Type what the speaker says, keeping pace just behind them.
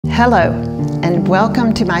Hello, and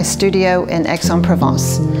welcome to my studio in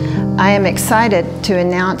Aix-en-Provence. I am excited to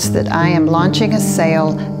announce that I am launching a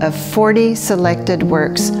sale of 40 selected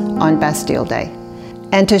works on Bastille Day.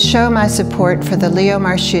 And to show my support for the Leo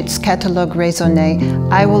Marchutz Catalogue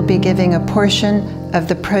Raisonné, I will be giving a portion of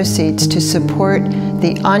the proceeds to support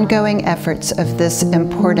the ongoing efforts of this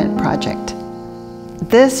important project.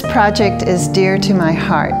 This project is dear to my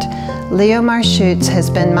heart. Leo Marchutz has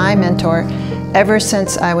been my mentor ever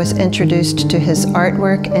since I was introduced to his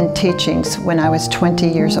artwork and teachings when I was 20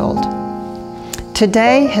 years old.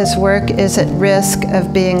 Today, his work is at risk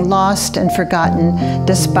of being lost and forgotten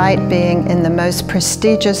despite being in the most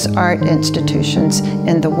prestigious art institutions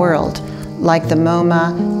in the world, like the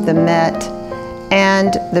MoMA, the Met,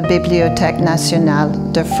 and the Bibliothèque Nationale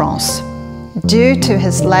de France. Due to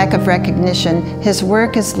his lack of recognition, his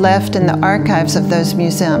work is left in the archives of those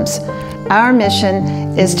museums. Our mission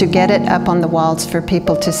is to get it up on the walls for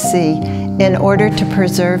people to see in order to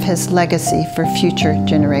preserve his legacy for future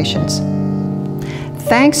generations.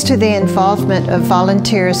 Thanks to the involvement of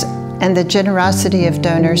volunteers and the generosity of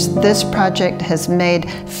donors, this project has made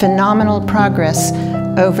phenomenal progress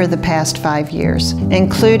over the past 5 years,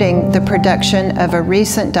 including the production of a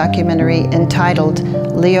recent documentary entitled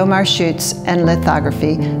Leo Marchutz and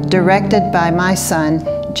Lithography, directed by my son,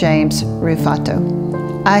 James Rufato.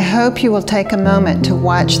 I hope you will take a moment to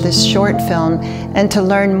watch this short film and to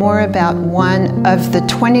learn more about one of the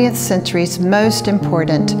 20th century's most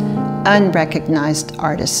important unrecognized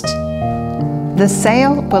artists. The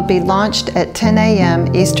sale will be launched at 10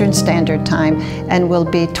 a.m. Eastern Standard Time and will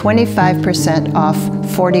be 25%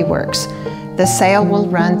 off 40 works. The sale will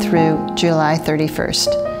run through July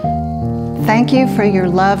 31st. Thank you for your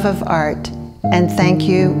love of art, and thank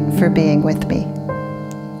you for being with me.